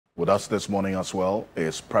With us this morning as well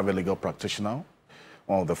is private legal practitioner,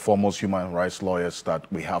 one of the foremost human rights lawyers that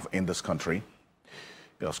we have in this country.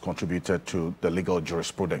 He has contributed to the legal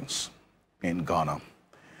jurisprudence in Ghana,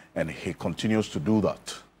 and he continues to do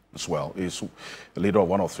that as well. He's a leader of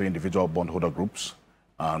one of 3 individual bondholder groups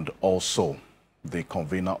and also the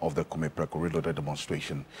convener of the Kumepreko Reloaded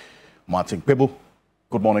demonstration. Martin Pebu,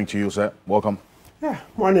 good morning to you, sir. Welcome. Yeah,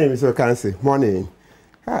 morning, Mr. Kansi. Morning.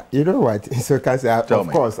 You know what, Mr. Kansi, of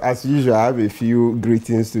course, as usual, I have a few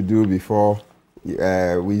greetings to do before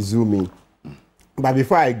we zoom in. But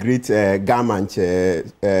before I greet Gamanche,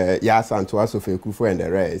 Yasantua, Sofekufo, and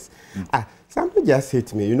the rest, something just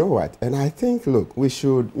hit me, you know what? And I think, look, we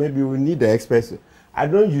need the express. I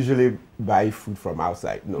don't usually buy food from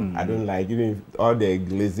outside, no. I don't like even all the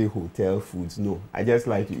lazy hotel foods, no. I just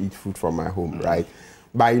like to eat food from my home, right?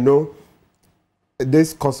 But you know,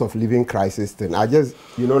 this cost of living crisis thing, I just,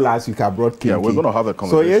 you know, last week I brought cake. Yeah, we're going to have a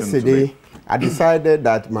conversation. So yesterday, today, I decided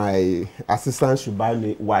that my assistant should buy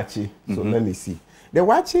me waakye. So let me see. The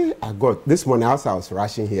waakye I got, this morning as I was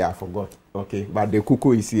rushing here, I forgot. Okay, but the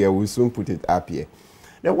kuku is here, we'll soon put it up here.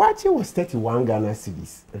 The waakye was 31 Ghana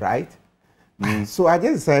cedis, right? So I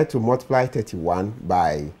just decided to multiply 31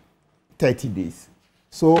 by 30 days.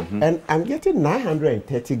 So, and I'm getting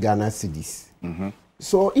 930 Ghana cedis.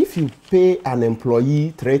 So if you pay an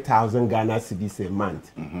employee 3,000 Ghana cedis a month,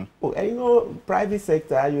 oh, and you know, private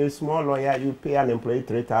sector, you're a small lawyer, you pay an employee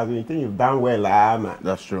 3,000, you think you've done well, man.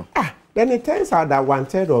 That's true. Then it turns out that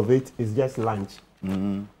 1/3 of it is just lunch.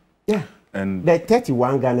 Yeah. And the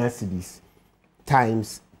 31 Ghana cedis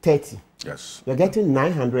times 30. Yes. You're getting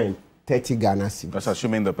 930 Ghana cedis. That's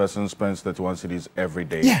assuming the person spends 31 cedis every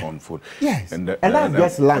day on food. Yes. And that's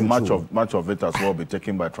just lunch. Much of it as well be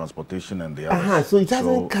taken by transportation and the others. So it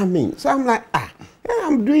doesn't come in. So I'm like, yeah,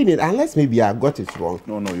 I'm doing it. Unless maybe I got it wrong.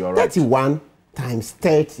 No, you're right. 31 times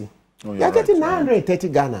 30. You're getting 930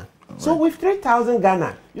 Ghana. So with 3,000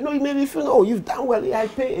 Ghana, you know, you may be feeling, oh, you've done well. Yeah, I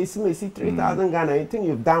pay a 3,000 Ghana. You think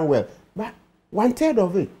you've done well. But 1/3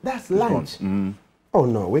 of it, that's lunch. Oh,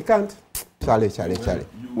 no, we can't. Charlie.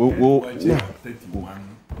 We'll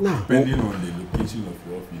 31, depending on the location of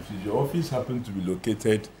your office. If your office happens to be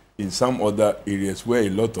located in some other areas where a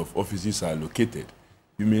lot of offices are located,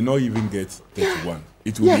 you may not even get 31.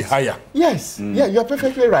 It will be higher. Yes. Yeah, you're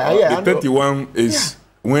perfectly right. The 31 is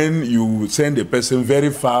when you send a person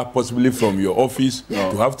very far, possibly from your office,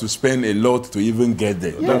 to have to spend a lot to even get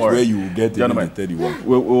there. That's where you will get the 31.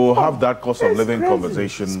 We'll have that cost of living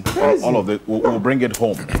conversation. All of it. We'll bring it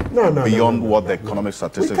home. Beyond what the economic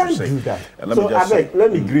statistics say. We can't do that.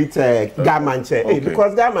 Let me greet Gamanche. Hey,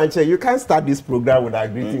 because Gamanche, you can't start this program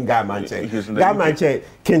without greeting Gamanche. Gamanche,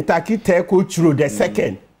 Kentucky Teko Churu the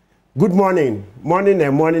second. Good morning.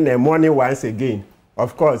 Morning once again.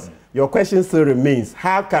 Of course. Your question still remains,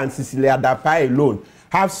 how can Cecilia Dapai alone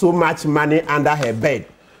have so much money under her bed?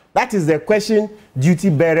 That is the question duty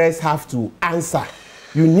bearers have to answer.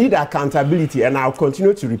 You need accountability, and I'll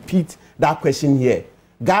continue to repeat that question here.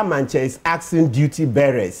 Gamanche is asking duty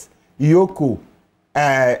bearers, Yoko,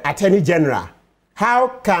 Attorney General, how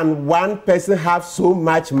can one person have so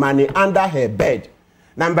much money under her bed?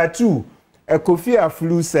 Number 2, Kofi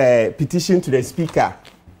Aflu's petition to the Speaker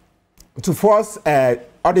to force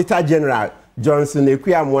Auditor General Johnson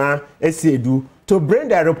Ekwuamwa Esiedu to bring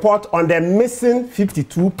the report on the missing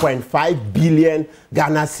 52.5 billion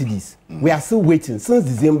Ghana cedis. We are still waiting since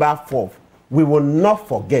December 4th. We will not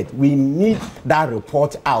forget. We need that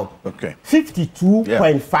report out. Okay.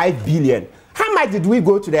 52.5 billion. How much did we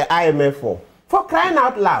go to the IMF for? For crying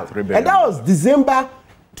out loud. And that was December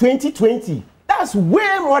 2020. That's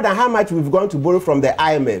way more than how much we've gone to borrow from the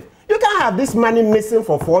IMF. You can't have this money missing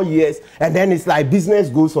for 4 years and then it's like business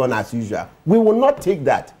goes on as usual. We will not take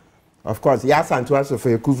that. Of course, Yasantua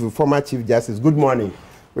Sofekufo, former Chief Justice, good morning.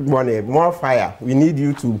 Good morning. More fire. We need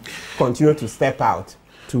you to continue to step out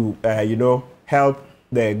to, you know, help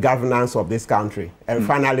the governance of this country. And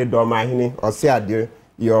finally, Domahini, Osiadio,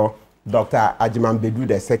 your Dr. Ajimambedu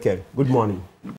II. Good morning.